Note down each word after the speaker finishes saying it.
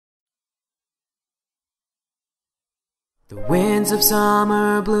The winds of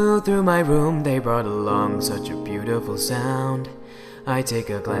summer blew through my room, they brought along such a beautiful sound. I take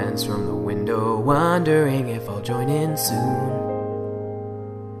a glance from the window, wondering if I'll join in soon.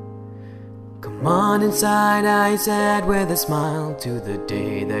 Come on inside, I said with a smile, to the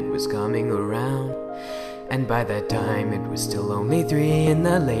day that was coming around. And by that time it was still only 3 in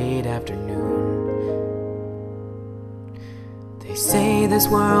the late afternoon. They say this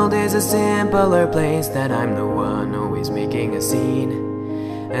world is a simpler place, that I'm the one always making a scene.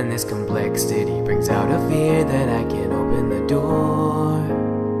 And this complexity brings out a fear that I can't open the door.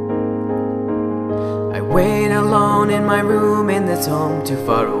 I wait alone in my room in this home, too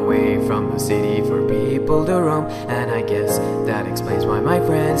far away from the city for people to roam. And I guess that explains why my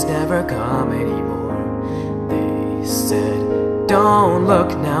friends never come anymore. They said, don't look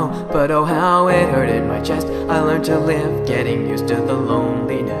now, but oh how it hurt in my chest. I learned to live, getting used to the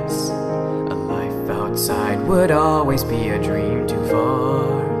loneliness. A life outside would always be a dream too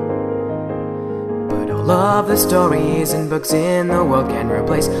far. But all of the stories and books in the world can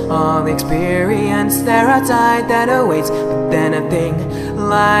replace all the experience there outside that awaits. But then a thing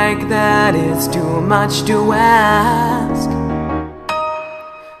like that is too much to ask.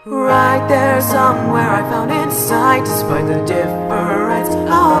 Right there somewhere I found inside, despite the difference.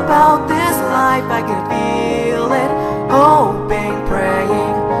 How about this life? I could feel it, hoping,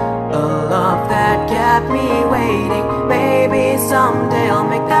 praying, a love that kept me waiting. Maybe someday